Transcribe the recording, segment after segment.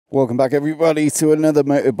Welcome back everybody to another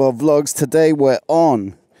MOTOBOB Vlogs. Today we're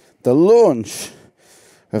on the launch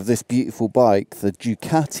of this beautiful bike, the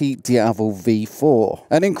Ducati Diavel V4.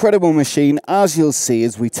 An incredible machine, as you'll see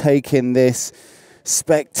as we take in this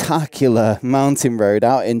spectacular mountain road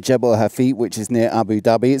out in Jebel Hafeet, which is near Abu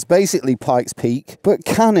Dhabi. It's basically Pikes Peak, but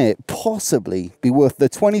can it possibly be worth the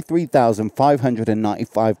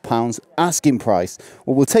 £23,595 asking price?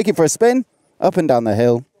 Well, we'll take it for a spin up and down the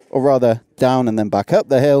hill, or rather down and then back up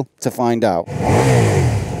the hill to find out.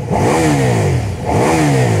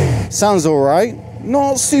 Sounds all right.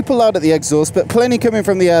 Not super loud at the exhaust, but plenty coming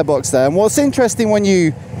from the airbox there. And what's interesting when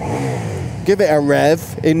you give it a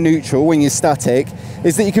rev in neutral, when you're static,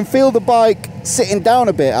 is that you can feel the bike sitting down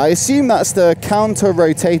a bit. I assume that's the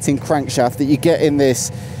counter-rotating crankshaft that you get in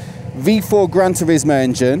this V4 Gran Turismo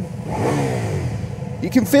engine. You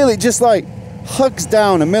can feel it just like hugs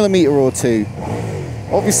down a millimeter or two.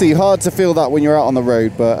 Obviously hard to feel that when you're out on the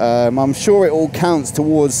road, but I'm sure it all counts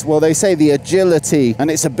towards, well, they say the agility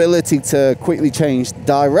and its ability to quickly change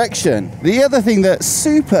direction. The other thing that's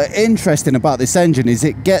super interesting about this engine is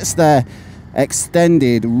it gets their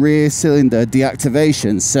extended rear cylinder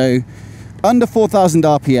deactivation. So under 4,000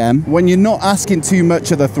 RPM, when you're not asking too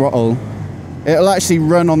much of the throttle, it'll actually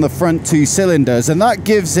run on the front two cylinders, and that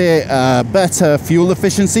gives it better fuel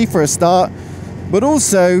efficiency for a start, but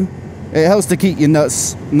also it helps to keep your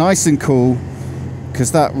nuts nice and cool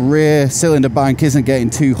because that rear cylinder bank isn't getting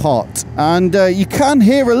too hot. And you can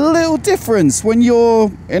hear a little difference when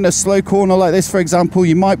you're in a slow corner like this, for example.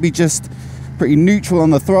 You might be just pretty neutral on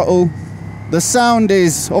the throttle. The sound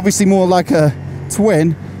is obviously more like a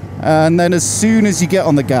twin, and then as soon as you get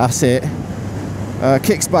on the gas, it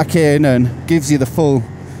kicks back in and gives you the full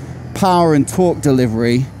power and torque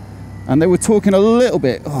delivery. And they were talking a little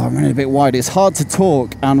bit, oh, I'm running a bit wide. It's hard to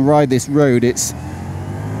talk and ride this road. It's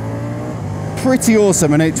pretty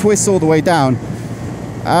awesome, and it twists all the way down.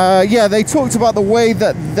 Yeah, they talked about the way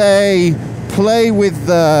that they play with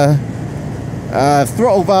the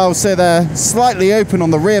throttle valves, so they're slightly open on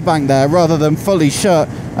the rear bank there rather than fully shut,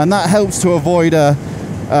 and that helps to avoid a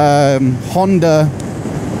Honda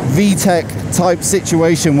VTEC type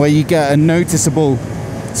situation where you get a noticeable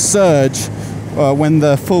surge when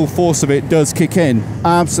the full force of it does kick in.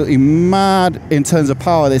 Absolutely mad in terms of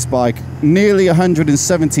power, this bike. Nearly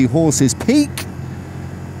 170 horses peak,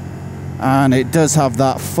 and it does have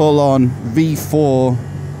that full-on V4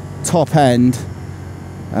 top end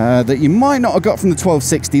that you might not have got from the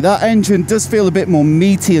 1260. That engine does feel a bit more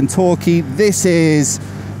meaty and torquey. This is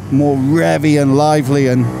more revvy and lively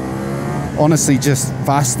and honestly just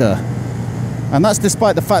faster. And that's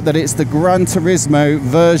despite the fact that it's the Gran Turismo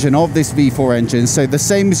version of this V4 engine, so the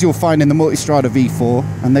same as you'll find in the Multistrada V4,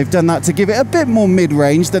 and they've done that to give it a bit more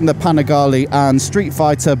mid-range than the Panigale and Street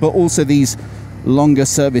Fighter, but also these longer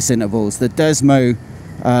service intervals. The Desmo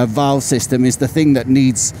valve system is the thing that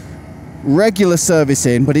needs regular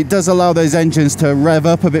servicing, but it does allow those engines to rev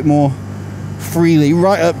up a bit more freely,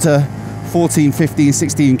 right up to 14, 15,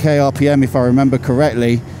 16k RPM if I remember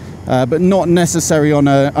correctly. But not necessary on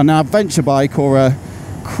an adventure bike or a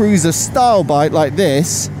cruiser style bike like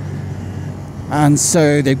this. And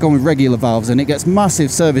so they've gone with regular valves, and it gets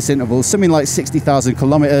massive service intervals, something like 60,000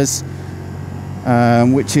 kilometers,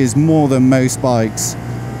 which is more than most bikes,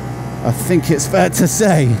 I think it's fair to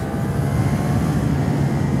say.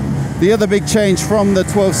 The other big change from the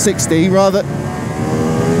 1260, rather,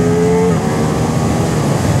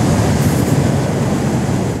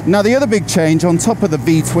 now the other big change on top of the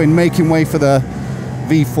V-twin making way for the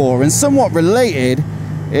V4, and somewhat related,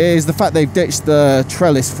 is the fact they've ditched the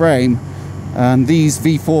trellis frame, and these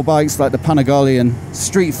V4 bikes like the Panigale and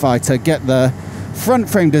Street Fighter get the front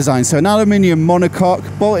frame design, so an aluminium monocoque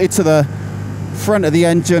bolted to the front of the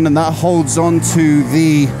engine, and that holds on to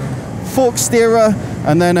the fork steerer,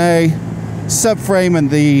 and then a subframe and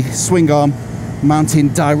the swing arm mounting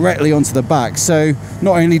directly onto the back. So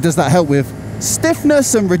not only does that help with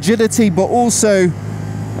stiffness and rigidity, but also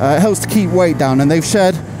it helps to keep weight down, and they've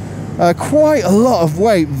shed quite a lot of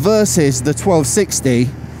weight versus the 1260.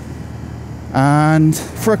 And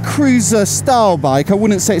for a cruiser style bike, I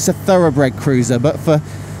wouldn't say it's a thoroughbred cruiser, but for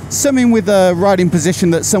something with a riding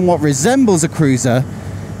position that somewhat resembles a cruiser,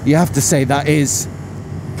 you have to say that is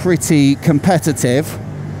pretty competitive.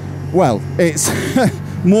 Well, it's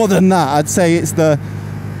more than that. I'd say it's the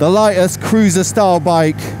lightest cruiser style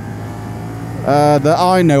bike that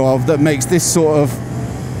I know of that makes this sort of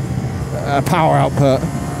power output.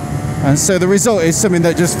 And so the result is something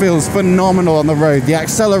that just feels phenomenal on the road. The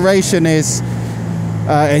acceleration is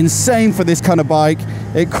insane for this kind of bike.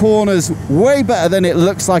 It corners way better than it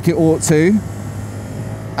looks like it ought to.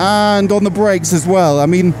 and on the brakes as well. I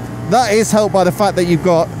mean, that is helped by the fact that you've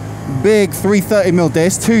got big 330mm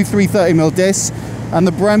discs, two 330mm discs, and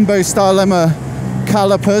the Brembo Stylema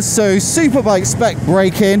calipers, so superbike spec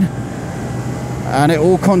braking, and it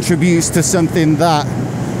all contributes to something that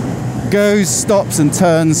goes, stops and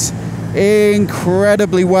turns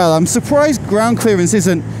incredibly well. I'm surprised ground clearance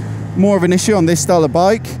isn't more of an issue on this style of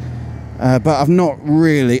bike, but I'm not,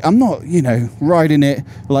 you know, riding it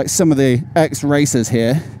like some of the ex-racers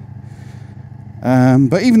here.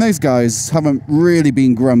 But even those guys haven't really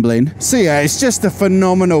been grumbling. So yeah, it's just a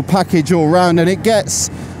phenomenal package all round, and it gets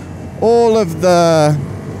all of the,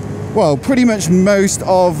 well, pretty much most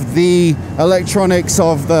of the electronics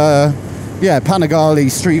of the, yeah, Panigale,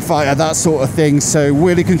 Street Fighter, that sort of thing. So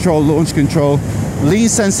wheelie control, launch control, lean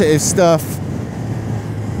sensitive stuff,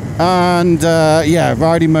 and yeah,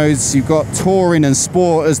 riding modes. You've got touring and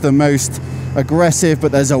sport as the most aggressive,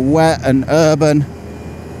 but there's a wet and urban,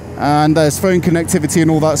 and there's phone connectivity and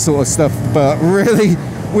all that sort of stuff. But really,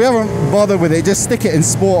 we haven't bothered with it. Just stick it in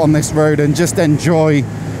sport on this road and just enjoy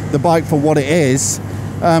the bike for what it is.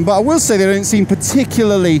 But I will say they don't seem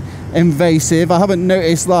particularly invasive. I haven't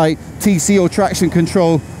noticed like TC or traction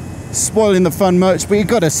control spoiling the fun much, but you've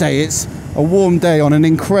got to say it's a warm day on an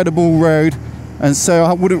incredible road, and so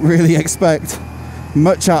I wouldn't really expect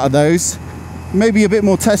much out of those. Maybe a bit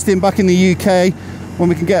more testing back in the UK when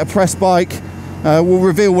we can get a press bike. We'll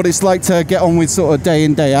reveal what it's like to get on with sort of day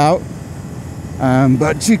in, day out.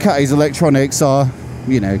 But Ducati's electronics are,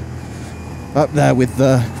 you know, up there with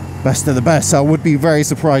the best of the best. So I would be very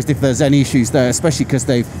surprised if there's any issues there, especially because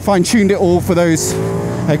they've fine-tuned it all for those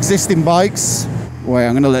existing bikes. Wait,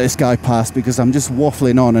 I'm going to let this guy pass because I'm just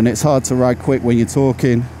waffling on and it's hard to ride quick when you're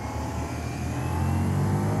talking.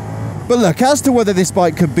 But look, as to whether this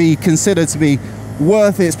bike could be considered to be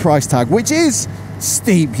worth its price tag, which is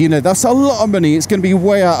steep, you know, that's a lot of money. It's going to be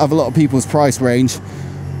way out of a lot of people's price range.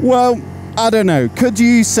 Well, I don't know. Could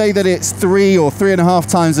you say that it's 3 or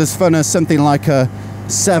 3.5 times as fun as something like a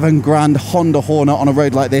 $7 Honda Hornet on a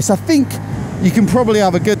road like this? I think you can probably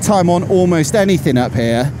have a good time on almost anything up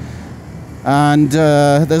here, and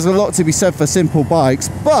there's a lot to be said for simple bikes.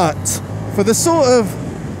 But for the sort of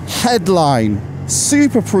headline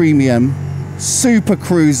super premium, super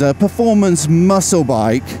cruiser, performance muscle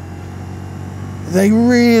bike, they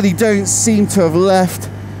really don't seem to have left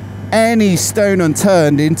any stone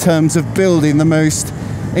unturned in terms of building the most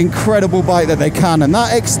incredible bike that they can. And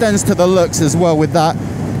that extends to the looks as well, with that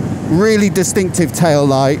really distinctive tail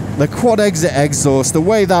light, the quad exit exhaust, the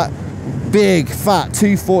way that big fat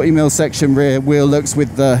 240mm section rear wheel looks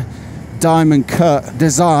with the diamond cut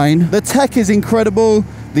design. The tech is incredible.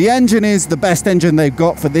 The engine is the best engine they've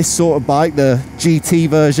got for this sort of bike, the GT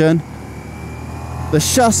version. The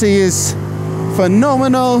chassis is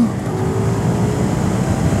phenomenal.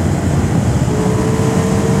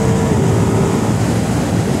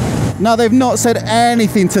 Now, they've not said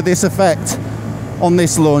anything to this effect on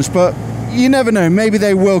this launch, but you never know. Maybe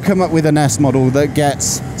they will come up with an S model that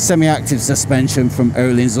gets semi-active suspension from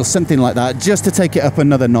Öhlins or something like that, just to take it up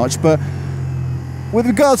another notch. But with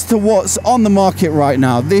regards to what's on the market right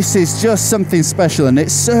now, this is just something special, and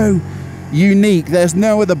it's so unique. There's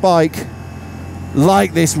no other bike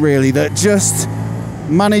like this, really, that just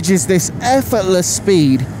manages this effortless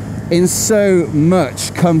speed in so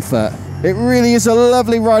much comfort. It really is a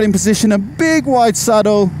lovely riding position, a big wide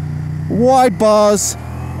saddle, wide bars,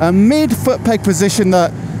 a mid foot peg position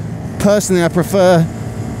that personally I prefer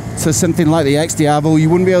to something like the X Diavel. You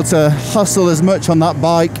wouldn't be able to hustle as much on that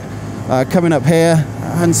bike coming up here.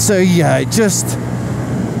 And so yeah,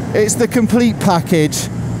 it's the complete package,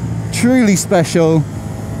 truly special.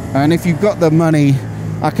 And if you've got the money,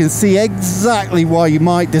 I can see exactly why you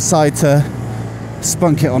might decide to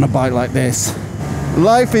spunk it on a bike like this.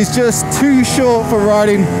 Life is just too short for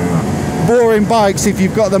riding boring bikes. If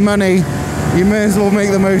you've got the money, you may as well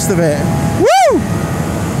make the most of it. Woo!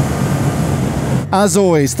 As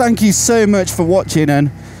always, thank you so much for watching, and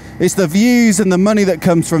it's the views and the money that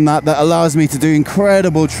comes from that allows me to do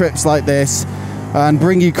incredible trips like this and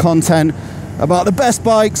bring you content about the best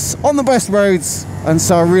bikes on the best roads. And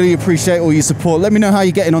so I really appreciate all your support. Let me know how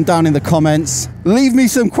you're getting on down in the comments. Leave me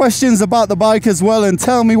some questions about the bike as well and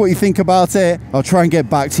tell me what you think about it. I'll try and get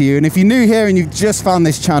back to you. And if you're new here and you've just found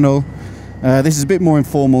this channel, this is a bit more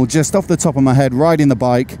informal, just off the top of my head, riding the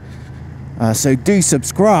bike. So do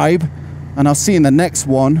subscribe, and I'll see you in the next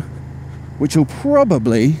one, which will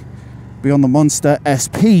probably be on the Monster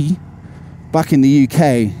SP back in the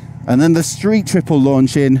UK. And then the street trip will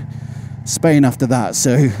launch in Spain after that.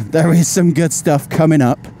 So there is some good stuff coming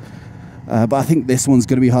up, but I think this one's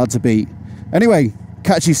going to be hard to beat. Anyway,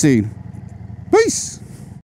 catch you soon. Peace.